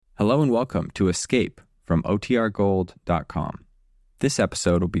Hello and welcome to Escape from OTRGold.com. This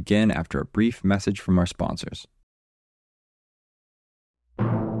episode will begin after a brief message from our sponsors.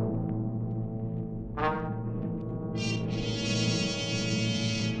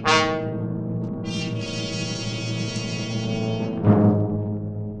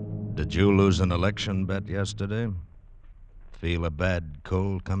 Did you lose an election bet yesterday? Feel a bad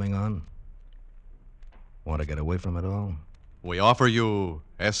cold coming on? Want to get away from it all? We offer you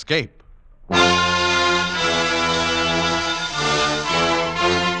Escape.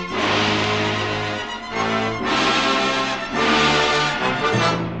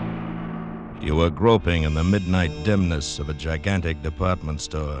 You were groping in the midnight dimness of a gigantic department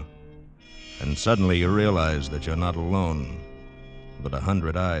store, and suddenly you realize that you're not alone, but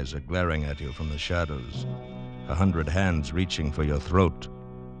 100 eyes are glaring at you from the shadows, 100 hands reaching for your throat,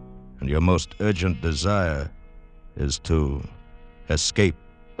 and your most urgent desire is to escape.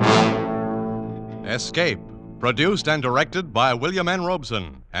 Escape, produced and directed by William N.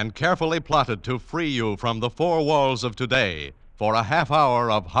 Robeson, and carefully plotted to free you from the four walls of today for a half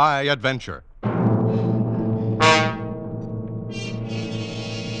hour of high adventure.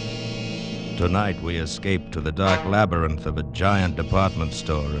 Tonight we escape to the dark labyrinth of a giant department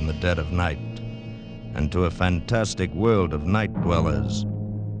store in the dead of night, and to a fantastic world of night dwellers,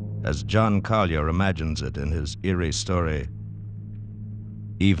 as John Collier imagines it in his eerie story,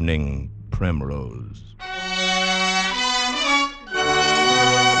 Evening Primrose.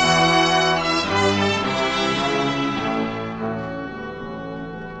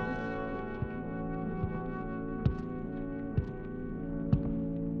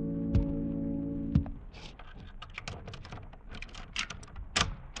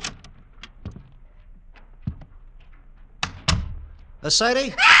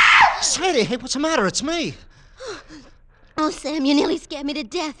 Sadie? Sadie, hey, what's the matter? It's me. Oh, Sam, you nearly scared me to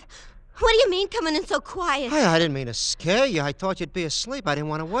death. What do you mean coming in so quiet? Hey, I didn't mean to scare you. I thought you'd be asleep. I didn't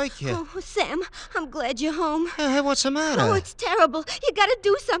want to wake you. Oh, Sam, I'm glad you're home. Hey, what's the matter? Oh, it's terrible. You gotta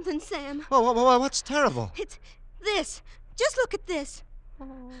do something, Sam. What's terrible? It's this. Just look at this.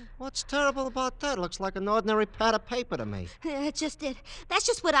 What's terrible about that? Looks like an ordinary pad of paper to me. Yeah, that's just it. That's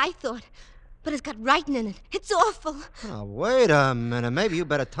just what I thought. But it's got writing in it. It's awful. Oh, wait a minute. Maybe you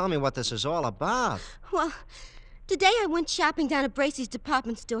better tell me what this is all about. Well, today I went shopping down at Bracey's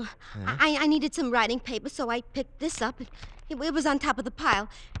department store. Huh? I needed some writing paper, so I picked this up. It was on top of the pile,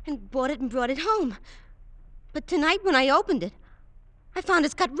 and bought it and brought it home. But tonight when I opened it, I found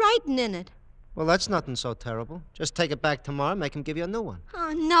it's got writing in it. Well, that's nothing so terrible. Just take it back tomorrow and make him give you a new one.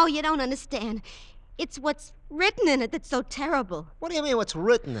 Oh, no, you don't understand. It's what's written in it that's so terrible. What do you mean, what's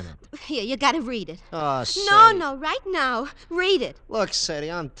written in it? Here, you gotta read it. Oh, Sadie. No, right now. Read it. Look, Sadie,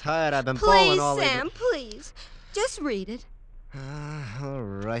 I'm tired. I've been bowling all Please, evening. Sam, please. Just read it. All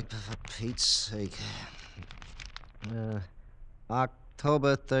right, for Pete's sake.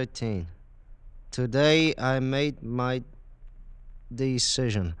 October 13. Today I made my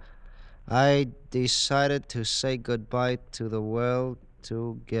decision. I decided to say goodbye to the world,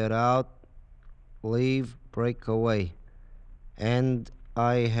 to get out, leave, break away. And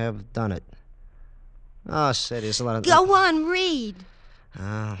I have done it. Oh, Sadie, there's a lot of... Go on, read.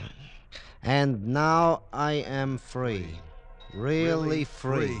 And now I am free. Really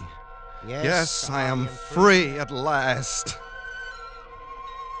free. Yes, I am free at last.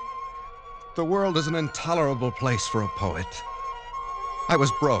 The world is an intolerable place for a poet. I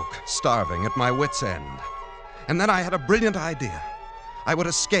was broke, starving, at my wits' end. And then I had a brilliant idea. I would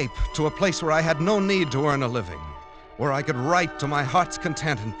escape to a place where I had no need to earn a living, where I could write to my heart's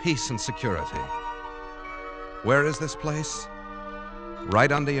content in peace and security. Where is this place?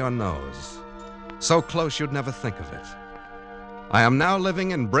 Right under your nose. So close you'd never think of it. I am now living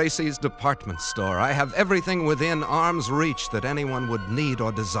in Bracey's department store. I have everything within arm's reach that anyone would need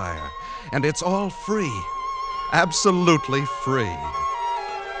or desire. And it's all free. Absolutely free.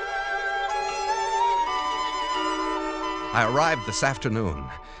 I arrived this afternoon.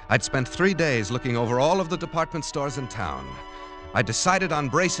 I'd spent 3 days looking over all of the department stores in town. I decided on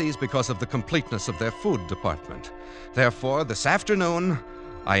Bracey's because of the completeness of their food department. Therefore, this afternoon,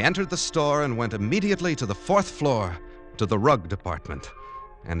 I entered the store and went immediately to the 4th floor, to the rug department,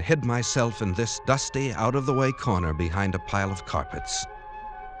 and hid myself in this dusty, out-of-the-way corner behind a pile of carpets.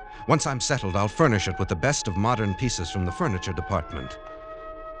 Once I'm settled, I'll furnish it with the best of modern pieces from the furniture department.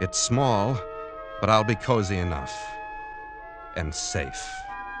 It's small, but I'll be cozy enough. And safe.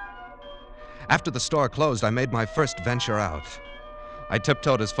 After the store closed, I made my first venture out. I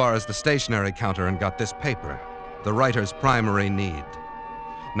tiptoed as far as the stationery counter and got this paper, the writer's primary need.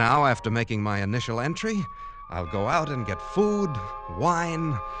 Now, after making my initial entry, I'll go out and get food,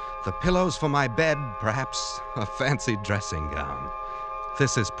 wine, the pillows for my bed, perhaps a fancy dressing gown.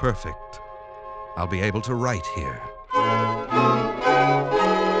 This is perfect. I'll be able to write here.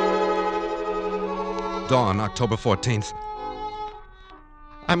 Dawn, October 14th.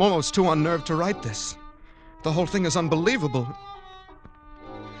 I'm almost too unnerved to write this. The whole thing is unbelievable.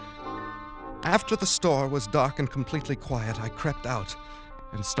 After the store was dark and completely quiet, I crept out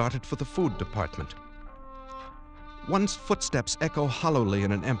and started for the food department. One's footsteps echo hollowly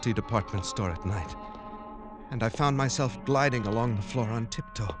in an empty department store at night, and I found myself gliding along the floor on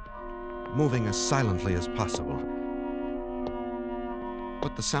tiptoe, moving as silently as possible.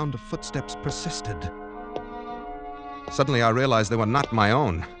 But the sound of footsteps persisted. Suddenly I realized they were not my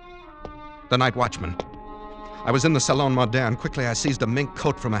own. The night watchman. I was in the Salon Moderne. Quickly I seized a mink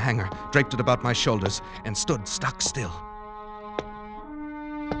coat from a hanger, draped it about my shoulders, and stood stock still.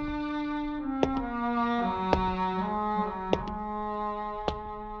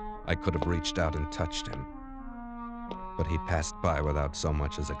 I could have reached out and touched him, but he passed by without so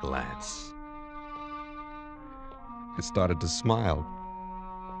much as a glance. He started to smile,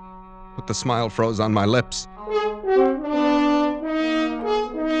 but the smile froze on my lips.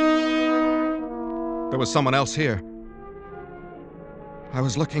 There was someone else here. I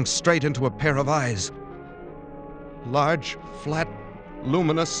was looking straight into a pair of eyes. Large, flat,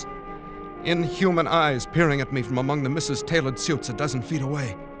 luminous, inhuman eyes peering at me from among the Mrs. Tailored suits a dozen feet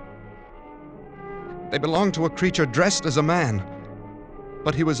away. They belonged to a creature dressed as a man,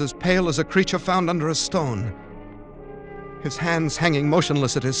 but he was as pale as a creature found under a stone. His hands hanging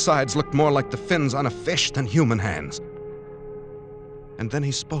motionless at his sides looked more like the fins on a fish than human hands. And then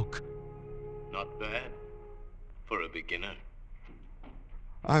he spoke. Not bad for a beginner.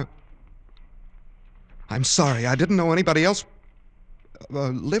 I'm sorry. I didn't know anybody else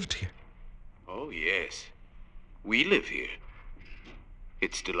lived here. Oh, yes. We live here.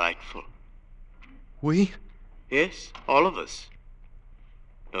 It's delightful. We? Yes, all of us.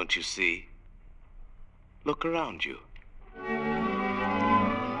 Don't you see? Look around you.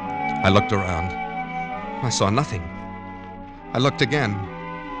 I looked around. I saw nothing. I looked again.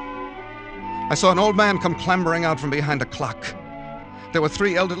 I saw an old man come clambering out from behind a clock. There were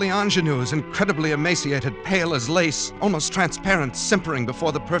 3 elderly ingenues, incredibly emaciated, pale as lace, almost transparent, simpering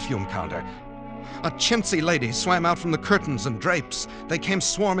before the perfume counter. A chintzy lady swam out from the curtains and drapes. They came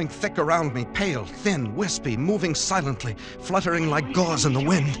swarming thick around me, pale, thin, wispy, moving silently, fluttering like gauze in the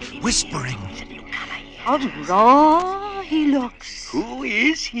wind, whispering. How raw he looks. Who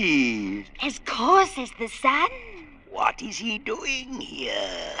is he? As coarse as the sun. What is he doing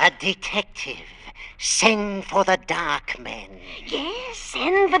here? A detective. Send for the Dark Men. Yes,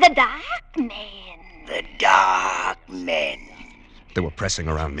 send for the Dark Men. The Dark Men. They were pressing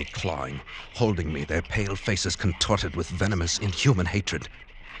around me, clawing, holding me, their pale faces contorted with venomous, inhuman hatred.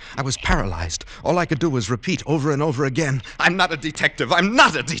 I was paralyzed. All I could do was repeat over and over again, I'm not a detective, I'm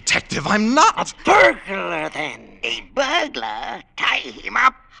not a detective, I'm not! A burglar, then. A burglar? Tie him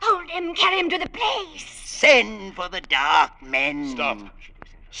up. Hold him, carry him to the place. Send for the Dark Men.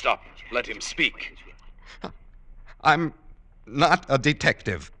 Stop. Let him speak. I'm not a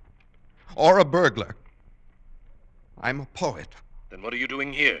detective. Or a burglar. I'm a poet. Then what are you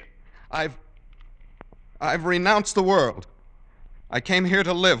doing here? I've renounced the world. I came here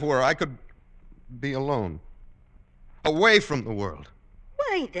to live where I could be alone. Away from the world.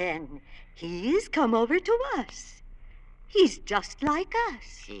 Why then, he's come over to us. He's just like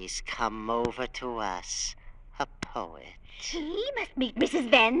us. He's come over to us. A poet. He must meet Mrs.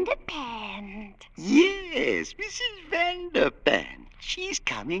 Vanderpant. Yes, Mrs. Vanderpant. She's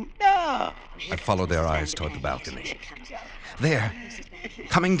coming now. I followed their eyes toward the balcony. There,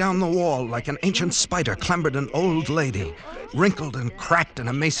 coming down the wall like an ancient spider, clambered an old lady. Wrinkled and cracked and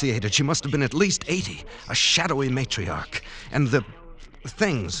emaciated, she must have been at least 80, a shadowy matriarch. And the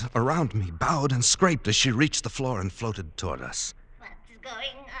things around me bowed and scraped as she reached the floor and floated toward us. What's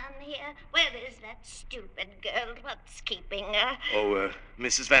going on here? Where is that stupid girl? What's keeping her? Oh,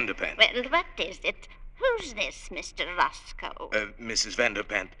 Mrs. Vanderpant. Well, what is it? Who's this, Mr. Roscoe? Mrs.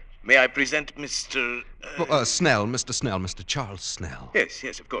 Vanderpant, may I present Mr. Snell, Mr. Snell, Mr. Charles Snell.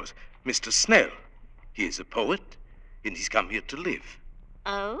 Yes, of course. Mr. Snell. He is a poet, and he's come here to live.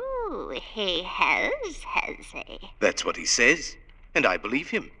 Oh, he has he? That's what he says, and I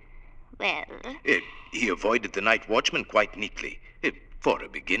believe him. Well... he avoided the night watchman quite neatly, for a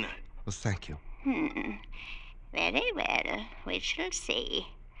beginner. Well, thank you. Very well. We shall see.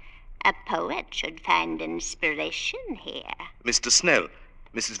 A poet should find inspiration here. Mr. Snell,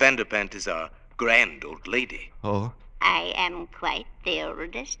 Mrs. Vanderpant is a grand old lady. Oh? I am quite the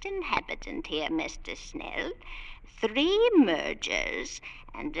oldest inhabitant here, Mr. Snell. 3 mergers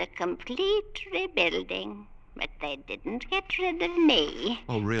and a complete rebuilding. But they didn't get rid of me.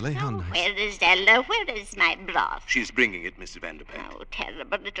 Oh, really? How nice. Where is Ella? Where is my broth? She's bringing it, Mr. Vanderpant. Oh,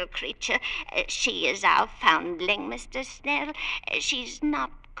 terrible little creature. She is our foundling, Mr. Snell. She's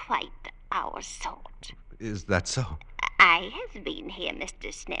not quite our sort. Is that so? I have been here,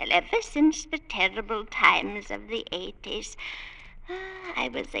 Mr. Snell, ever since the terrible times of the 80s. I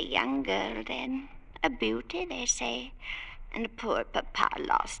was a young girl then. A beauty, they say. And poor Papa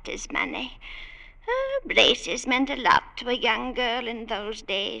lost his money. Braces meant a lot to a young girl in those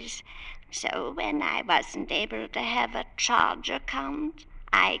days. So when I wasn't able to have a charge account,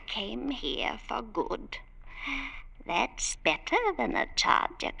 I came here for good. That's better than a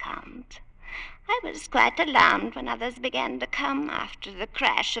charge account. I was quite alarmed when others began to come after the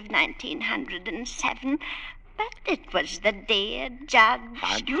crash of 1907. But it was the dear judge.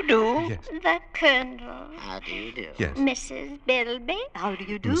 How do you do? Yes. The colonel. How do you do? Yes. Mrs. Bilby. How do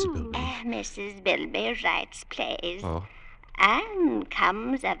you do? Mrs. Bilby. Mrs. Bilby writes plays. Oh. And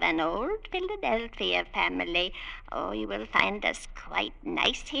comes of an old Philadelphia family. Oh, you will find us quite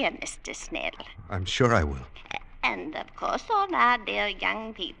nice here, Mr. Snell. I'm sure I will. And, of course, all our dear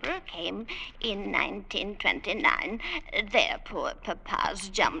young people came in 1929. Their poor papas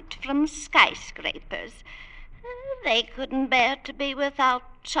jumped from skyscrapers. They couldn't bear to be without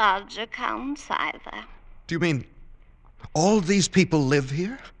charge accounts either. Do you mean all these people live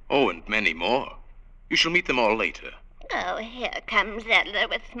here? Oh, and many more. You shall meet them all later. Oh, here comes Ella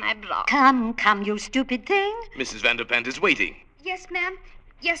with my broth. Come, you stupid thing. Mrs. Vanderpant is waiting. Yes, ma'am.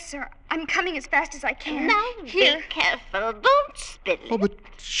 Yes, sir. I'm coming as fast as I can. Now, Here. be careful. Don't spill it. Oh, but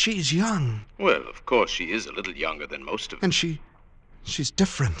she's young. Well, of course, she is a little younger than most of them. And she's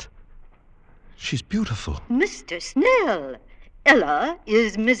different. She's beautiful. Mr. Snell, Ella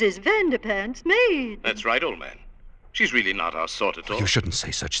is Mrs. Vanderpant's maid. That's right, old man. She's really not our sort at all. You shouldn't say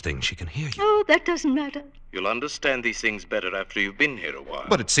such things. She can hear you. Oh, that doesn't matter. You'll understand these things better after you've been here a while.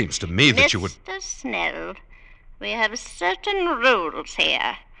 But it seems to me that you would... Mr. Snell, we have certain rules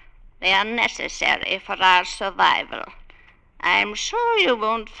here. They are necessary for our survival. I'm sure you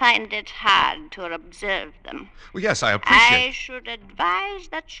won't find it hard to observe them. Well, yes, I appreciate... I should advise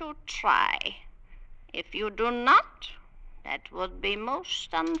that you try. If you do not, that would be most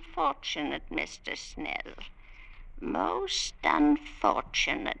unfortunate, Mr. Snell. Most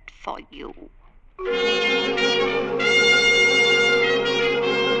unfortunate for you.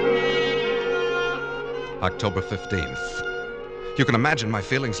 October 15th. You can imagine my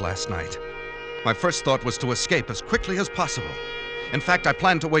feelings last night. My first thought was to escape as quickly as possible. In fact, I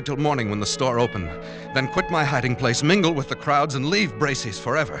planned to wait till morning when the store opened, then quit my hiding place, mingle with the crowds, and leave Bracey's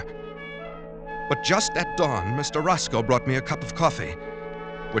forever. But just at dawn, Mr. Roscoe brought me a cup of coffee,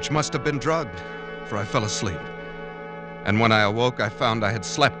 which must have been drugged, for I fell asleep. And when I awoke, I found I had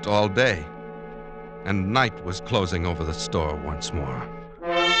slept all day, and night was closing over the store once more.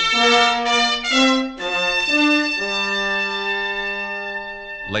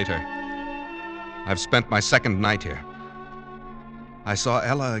 Later, I've spent my second night here. I saw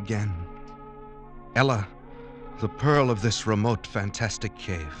Ella again. Ella, the pearl of this remote, fantastic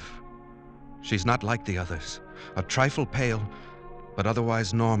cave. She's not like the others, a trifle pale, but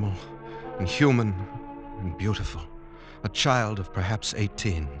otherwise normal and human and beautiful. A child of perhaps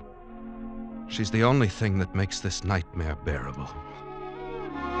 18. She's the only thing that makes this nightmare bearable.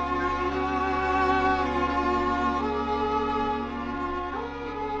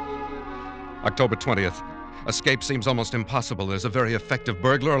 October 20th. Escape seems almost impossible. There's a very effective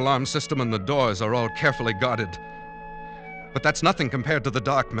burglar alarm system and the doors are all carefully guarded. But that's nothing compared to the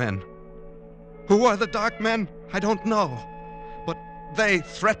Dark Men. Who are the Dark Men? I don't know. But they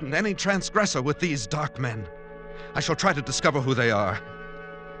threaten any transgressor with these Dark Men. I shall try to discover who they are.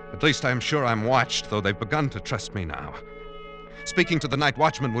 At least I am sure I'm watched, though they've begun to trust me now. Speaking to the night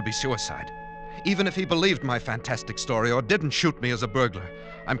watchman would be suicide. Even if he believed my fantastic story or didn't shoot me as a burglar,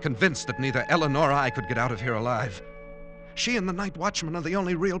 I'm convinced that neither Ella nor I could get out of here alive. She and the night watchman are the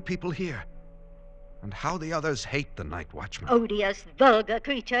only real people here. And how the others hate the night watchman. Odious, vulgar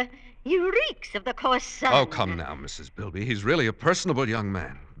creature. He reeks of the coarse sun. Oh, come now, Mrs. Bilby. He's really a personable young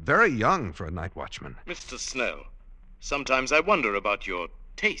man. Very young for a night watchman. Mr. Snell, sometimes I wonder about your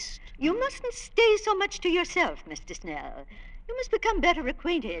taste. You mustn't stay so much to yourself, Mr. Snell. You must become better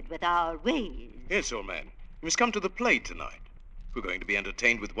acquainted with our ways. Yes, old man. You must come to the play tonight. We're going to be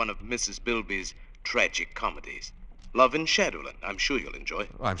entertained with one of Mrs. Bilby's tragic comedies. Love in Shadowland. I'm sure you'll enjoy it.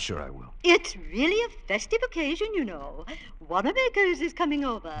 I'm sure I will. It's really a festive occasion, you know. Wanamaker's is coming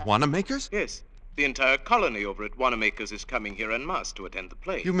over. Wanamaker's? Yes. The entire colony over at Wanamaker's is coming here en masse to attend the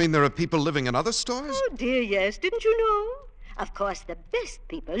play. You mean there are people living in other stores? Oh, dear, yes. Didn't you know? Of course, the best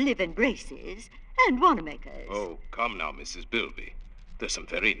people live in Braces and Wanamaker's. Oh, come now, Mrs. Bilby. There's some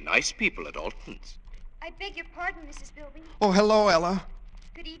very nice people at Alton's. I beg your pardon, Mrs. Bilby. Oh, hello, Ella.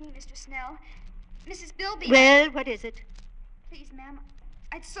 Good evening, Mr. Snell. Mrs. Bilby. Well, what is it? Please, ma'am,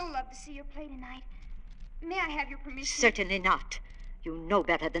 I'd so love to see your play tonight. May I have your permission? Certainly not. You know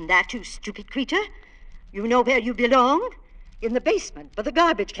better than that, you stupid creature. You know where you belong. In the basement, by the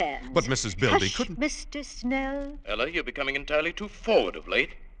garbage cans. But Mrs. Bilby Hush, couldn't... Mr. Snell. Ella, you're becoming entirely too forward of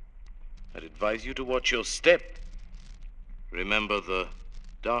late. I'd advise you to watch your step. Remember the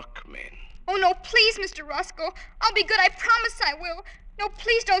dark men. Oh, no, please, Mr. Roscoe. I'll be good. I promise I will. No,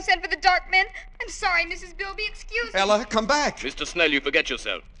 please don't send for the dark men. I'm sorry, Mrs. Bilby. Excuse me. Ella, come back. Mr. Snell, you forget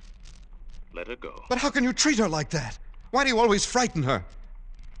yourself. Let her go. But how can you treat her like that? Why do you always frighten her?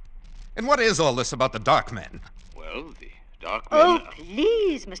 And what is all this about the dark men? Well, the dark men... Oh,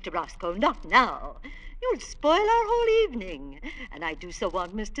 please, Mr. Roscoe, not now. You'll spoil our whole evening. And I do so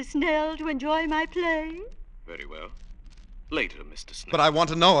want Mr. Snell to enjoy my play. Very well. Later, Mr. Snell. But I want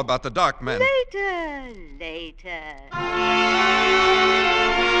to know about the dark men. Later.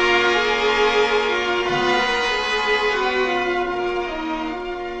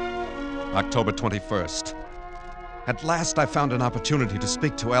 October 21st. At last I found an opportunity to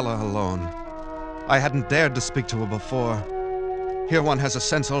speak to Ella alone. I hadn't dared to speak to her before. Here one has a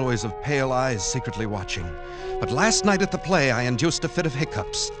sense always of pale eyes secretly watching. But last night at the play I induced a fit of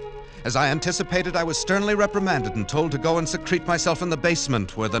hiccups. As I anticipated, I was sternly reprimanded and told to go and secrete myself in the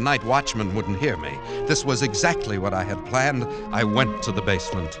basement where the night watchman wouldn't hear me. This was exactly what I had planned. I went to the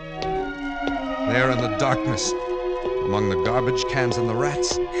basement. There in the darkness, among the garbage cans and the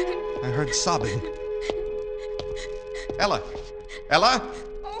rats, I heard sobbing. Ella! Ella!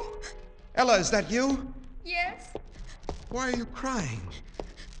 Oh, Ella, is that you? yes. Why are you crying?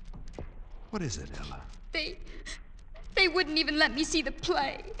 What is it, Ella? They wouldn't even let me see the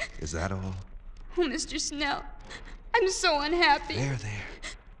play. Is that all? Oh, Mr. Snell, I'm so unhappy. There.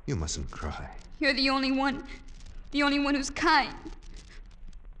 You mustn't cry. You're the only one who's kind.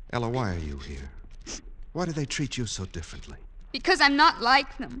 Ella, why are you here? Why do they treat you so differently? Because I'm not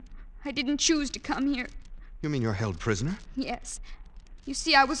like them. I didn't choose to come here. You mean you're held prisoner? Yes. You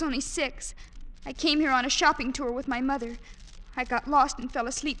see, I was only 6. I came here on a shopping tour with my mother. I got lost and fell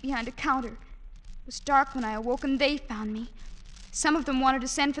asleep behind a counter. It was dark when I awoke and they found me. Some of them wanted to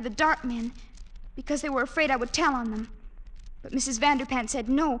send for the dark men because they were afraid I would tell on them. But Mrs. Vanderpant said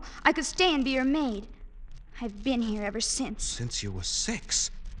no, I could stay and be her maid. I've been here ever since. Since you were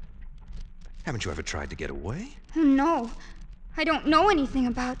 6? Haven't you ever tried to get away? Oh, no. I don't know anything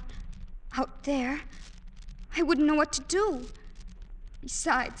about out there. I wouldn't know what to do.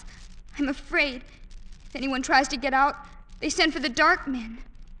 Besides, I'm afraid if anyone tries to get out, they send for the dark men.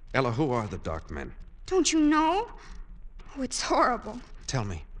 Ella, who are the dark men? Don't you know? Oh, it's horrible. Tell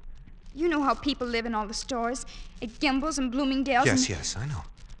me. You know how people live in all the stores, at Gimbel's and Bloomingdale's. Yes, I know.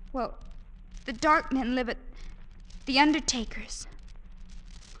 Well, the dark men live at the Undertaker's.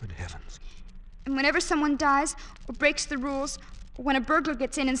 Good heavens. And whenever someone dies or breaks the rules, or when a burglar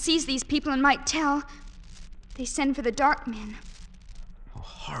gets in and sees these people and might tell, they send for the dark men. Oh,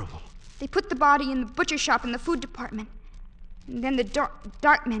 horrible. They put the body in the butcher shop in the food department. And then the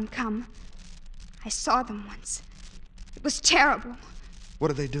dark men come. I saw them once. It was terrible. What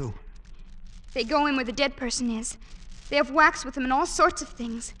do they do? They go in where the dead person is. They have wax with them and all sorts of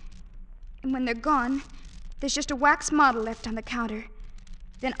things. And when they're gone, there's just a wax model left on the counter.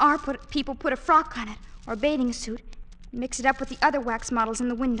 Then people put a frock on it, or a bathing suit, and mix it up with the other wax models in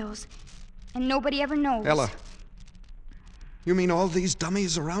the windows. And nobody ever knows. Ella, you mean all these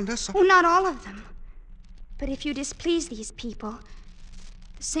dummies around us? Oh, not all of them. But if you displease these people,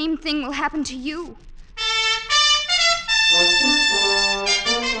 the same thing will happen to you.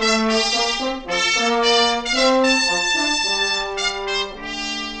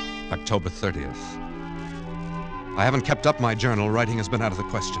 October 30th. I haven't kept up my journal. Writing has been out of the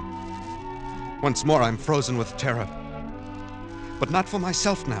question. Once more, I'm frozen with terror. But not for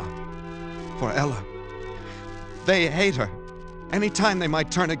myself now. For Ella. They hate her. Any time they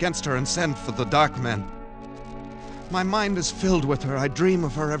might turn against her and send for the dark men. My mind is filled with her. I dream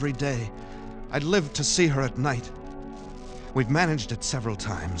of her every day. I'd live to see her at night. We've managed it several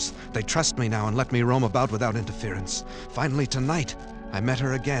times. They trust me now and let me roam about without interference. Finally, tonight, I met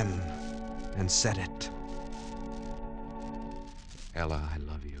her again and said it. Ella, I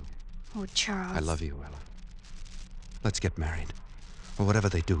love you. Oh, Charles. I love you, Ella. Let's get married. Or whatever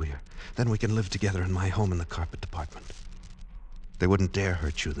they do here. Then we can live together in my home in the carpet department. They wouldn't dare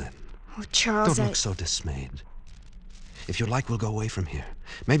hurt you then. Oh, Charles, Don't look so dismayed. If you like, we'll go away from here.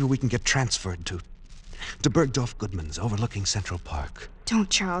 Maybe we can get transferred to Bergdorf Goodman's overlooking Central Park. Don't,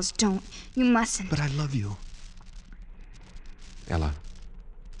 Charles, don't. You mustn't. But I love you. Ella,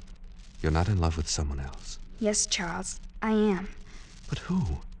 you're not in love with someone else. Yes, Charles, I am. But who?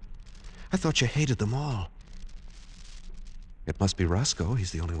 I thought you hated them all. It must be Roscoe.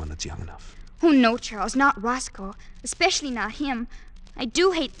 He's the only one that's young enough. Oh, no, Charles, not Roscoe. Especially not him. I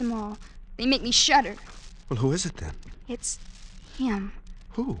do hate them all. They make me shudder. Well, who is it then? It's him.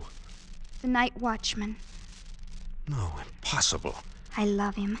 Who? The night watchman. No, impossible. I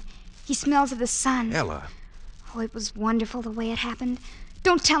love him. He smells of the sun. Ella. Oh, it was wonderful the way it happened.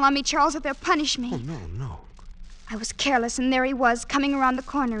 Don't tell on me, Charles, or they'll punish me. Oh, no. I was careless, and there he was, coming around the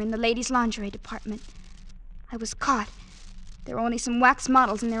corner in the ladies' lingerie department. I was caught. There were only some wax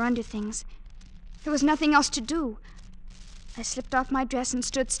models and their underthings. There was nothing else to do. I slipped off my dress and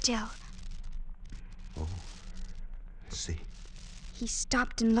stood still. Oh, I see. He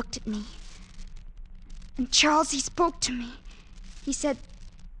stopped and looked at me. And Charles, he spoke to me. He said,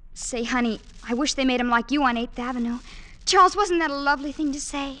 "Say, honey, I wish they made him like you on 8th Avenue. Charles, wasn't that a lovely thing to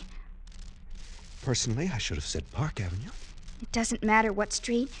say? Personally, I should have said Park Avenue. It doesn't matter what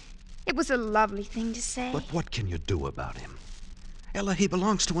street. It was a lovely thing to say. But what can you do about him? Ella, he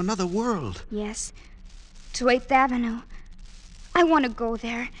belongs to another world. Yes, to 8th Avenue. I want to go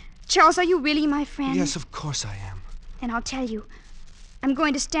there. Charles, are you really my friend? Yes, of course I am. Then I'll tell you. I'm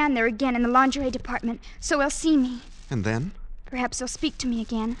going to stand there again in the lingerie department, so he'll see me. And then? Perhaps he'll speak to me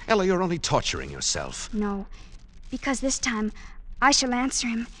again. Ella, you're only torturing yourself. No, because this time I shall answer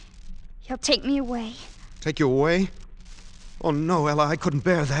him. He'll take me away. Take you away? Oh, no, Ella, I couldn't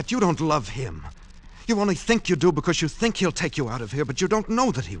bear that. You don't love him. You only think you do because you think he'll take you out of here, but you don't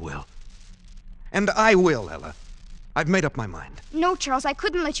know that he will. And I will, Ella. I've made up my mind. No, Charles, I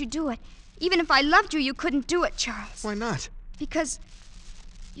couldn't let you do it. Even if I loved you, you couldn't do it, Charles. Why not? Because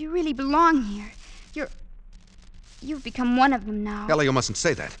you really belong here. You've become one of them now. Ella, you mustn't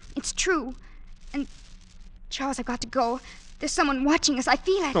say that. It's true. And, Charles, I've got to go. There's someone watching us. I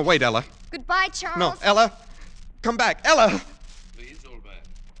feel it. No, wait, Ella. Goodbye, Charles. No, Ella. Come back. Ella! Please, old man.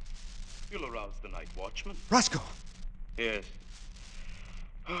 You'll arouse the night watchman. Roscoe. Yes.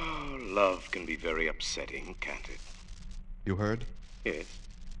 Oh, love can be very upsetting, can't it? You heard? Yes.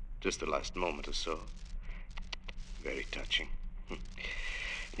 Just the last moment or so. Very touching.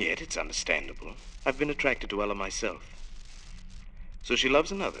 Yet it's understandable. I've been attracted to Ella myself. So she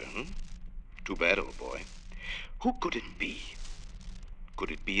loves another, Too bad, old boy. Who could it be?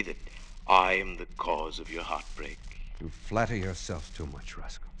 Could it be that I am the cause of your heartbreak? You flatter yourself too much,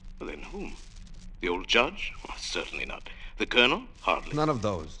 Roscoe. Well, then whom? The old judge? Oh, certainly not. The colonel? Hardly. None of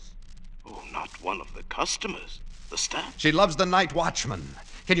those. Oh, not one of the customers. The staff? She loves the night watchman.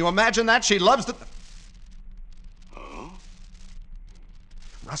 Can you imagine that? She loves the... Oh?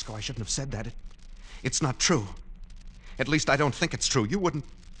 Roscoe, I shouldn't have said that. It's not true. At least I don't think it's true. You wouldn't...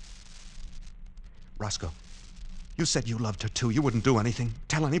 Roscoe, you said you loved her too. You wouldn't do anything.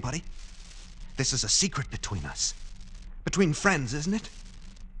 Tell anybody. This is a secret between us. Between friends, isn't it?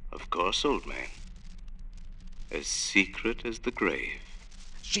 Of course, old man. As secret as the grave.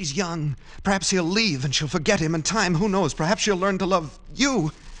 She's young. Perhaps he'll leave and she'll forget him in time. Who knows? Perhaps she'll learn to love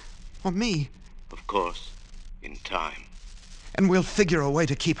you. Or me. Of course. In time. And we'll figure a way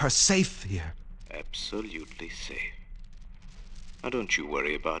to keep her safe here. Absolutely safe. Now don't you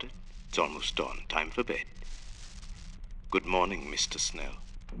worry about it. It's almost dawn. Time for bed. Good morning, Mr. Snell.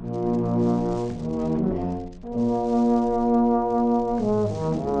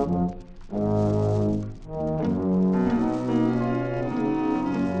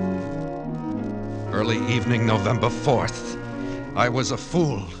 Early evening, November 4th. I was a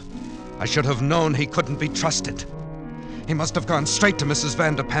fool. I should have known he couldn't be trusted. He must have gone straight to Mrs.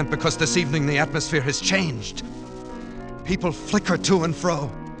 Vanderpant because this evening the atmosphere has changed. People flicker to and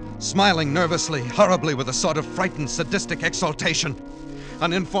fro, smiling nervously, horribly with a sort of frightened, sadistic exultation.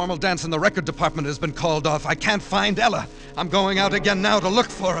 An informal dance in the record department has been called off. I can't find Ella. I'm going out again now to look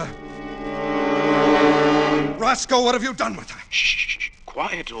for her. Roscoe, what have you done with her? Shh.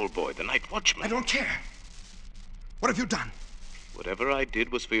 Quiet, old boy. The night watchman. I don't care. What have you done? Whatever I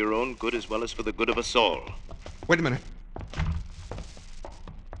did was for your own good as well as for the good of us all. Wait a minute.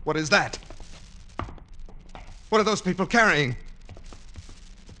 What is that? What are those people carrying?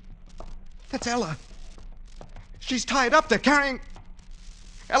 That's Ella. She's tied up. They're carrying...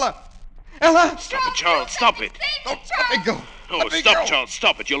 Ella! Ella! Stop it, Charles. Stop it. Oh, let me go. Oh, Let me stop, go. Charles.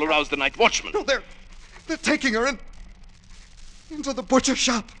 Stop it. You'll arouse the night watchman. No, they're taking her into the butcher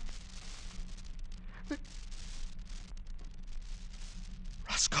shop.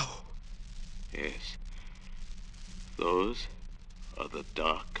 Roscoe. Those are the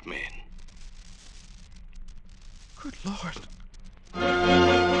Dark Men. Good Lord.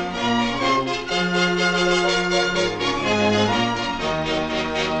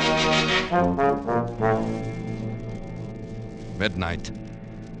 Midnight.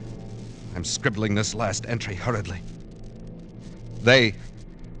 I'm scribbling this last entry hurriedly. They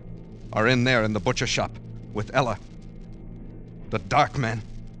are in there in the butcher shop with Ella. The Dark Men.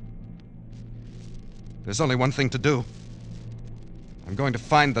 There's only one thing to do. I'm going to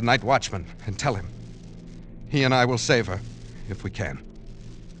find the night watchman and tell him. He and I will save her, if we can.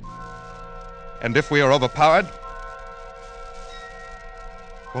 And if we are overpowered,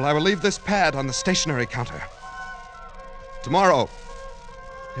 well, I will leave this pad on the stationery counter. Tomorrow,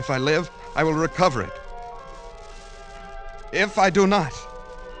 if I live, I will recover it. If I do not,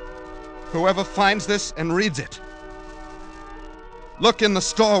 whoever finds this and reads it, look in the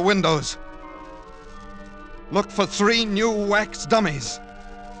store windows. Look for 3 new wax dummies.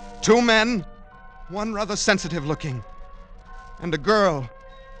 2 men, one rather sensitive looking, and a girl.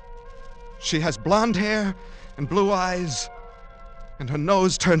 She has blonde hair and blue eyes, and her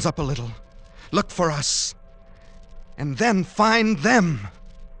nose turns up a little. Look for us, and then find them.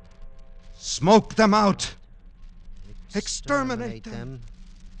 Smoke them out. Exterminate them.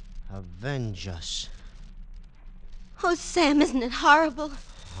 Avenge us. Oh, Sam, isn't it horrible?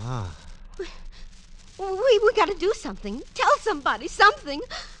 Ah. We gotta do something. Tell somebody something.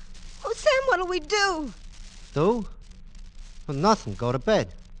 Oh, Sam, what'll we do? Do? Well, nothing. Go to bed.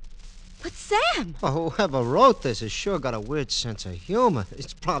 But Sam! Oh, whoever wrote this has sure got a weird sense of humor.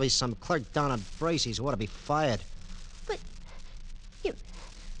 It's probably some clerk down at Bracey's who ought to be fired. But you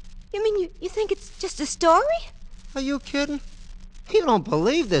mean you think it's just a story? Are you kidding? You don't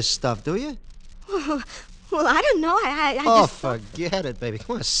believe this stuff, do you? Well, I don't know. I oh, just... forget it, baby.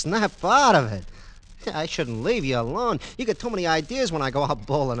 Come on, snap out of it. I shouldn't leave you alone. You get too many ideas when I go out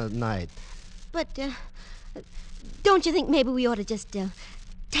bowling at night. But, don't you think maybe we ought to just,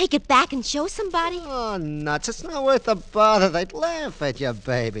 take it back and show somebody? Oh, nuts. It's not worth the bother. They'd laugh at you,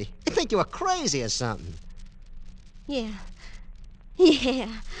 baby. They'd think you were crazy or something. Yeah.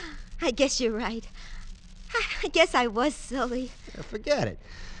 I guess you're right. I guess I was silly. Yeah, forget it.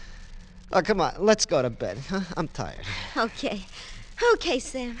 Oh, come on. Let's go to bed. Huh? I'm tired. Okay,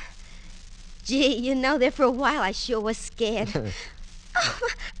 Sam. Gee, there for a while I sure was scared.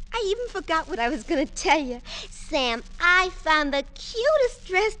 I even forgot what I was going to tell you. Sam, I found the cutest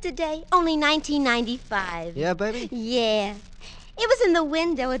dress today, only $19.95. Yeah, baby? Yeah. It was in the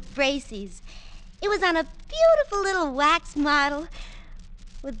window at Bracey's. It was on a beautiful little wax model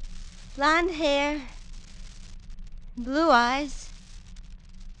with blonde hair, blue eyes,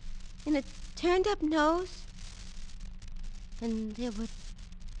 and a turned-up nose. And there were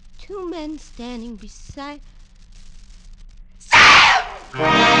 2 men standing beside... Sam!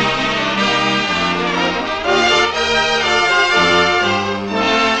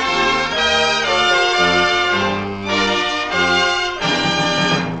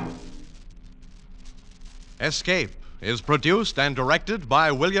 Escape is produced and directed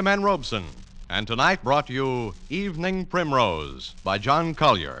by William N. Robeson, and tonight brought you Evening Primrose by John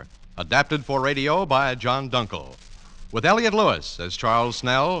Collier, adapted for radio by John Dunkel, with Elliot Lewis as Charles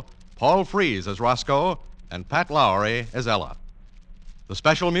Snell, Paul Frees as Roscoe, and Pat Lowry as Ella. The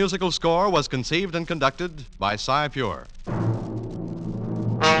special musical score was conceived and conducted by Cy Pure.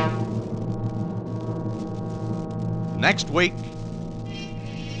 Next week...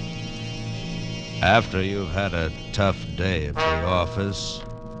 After you've had a tough day at the office,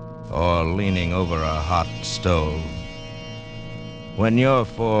 or leaning over a hot stove, when your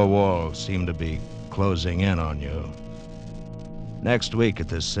 4 walls seem to be closing in on you, next week at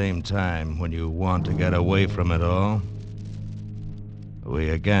the same time when you want to get away from it all,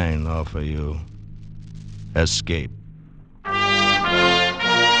 we again offer you Escape.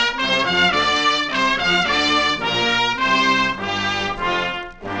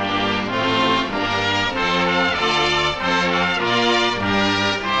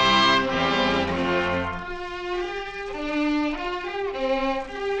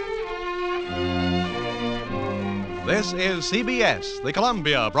 This is CBS, the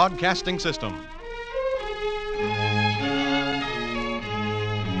Columbia Broadcasting System.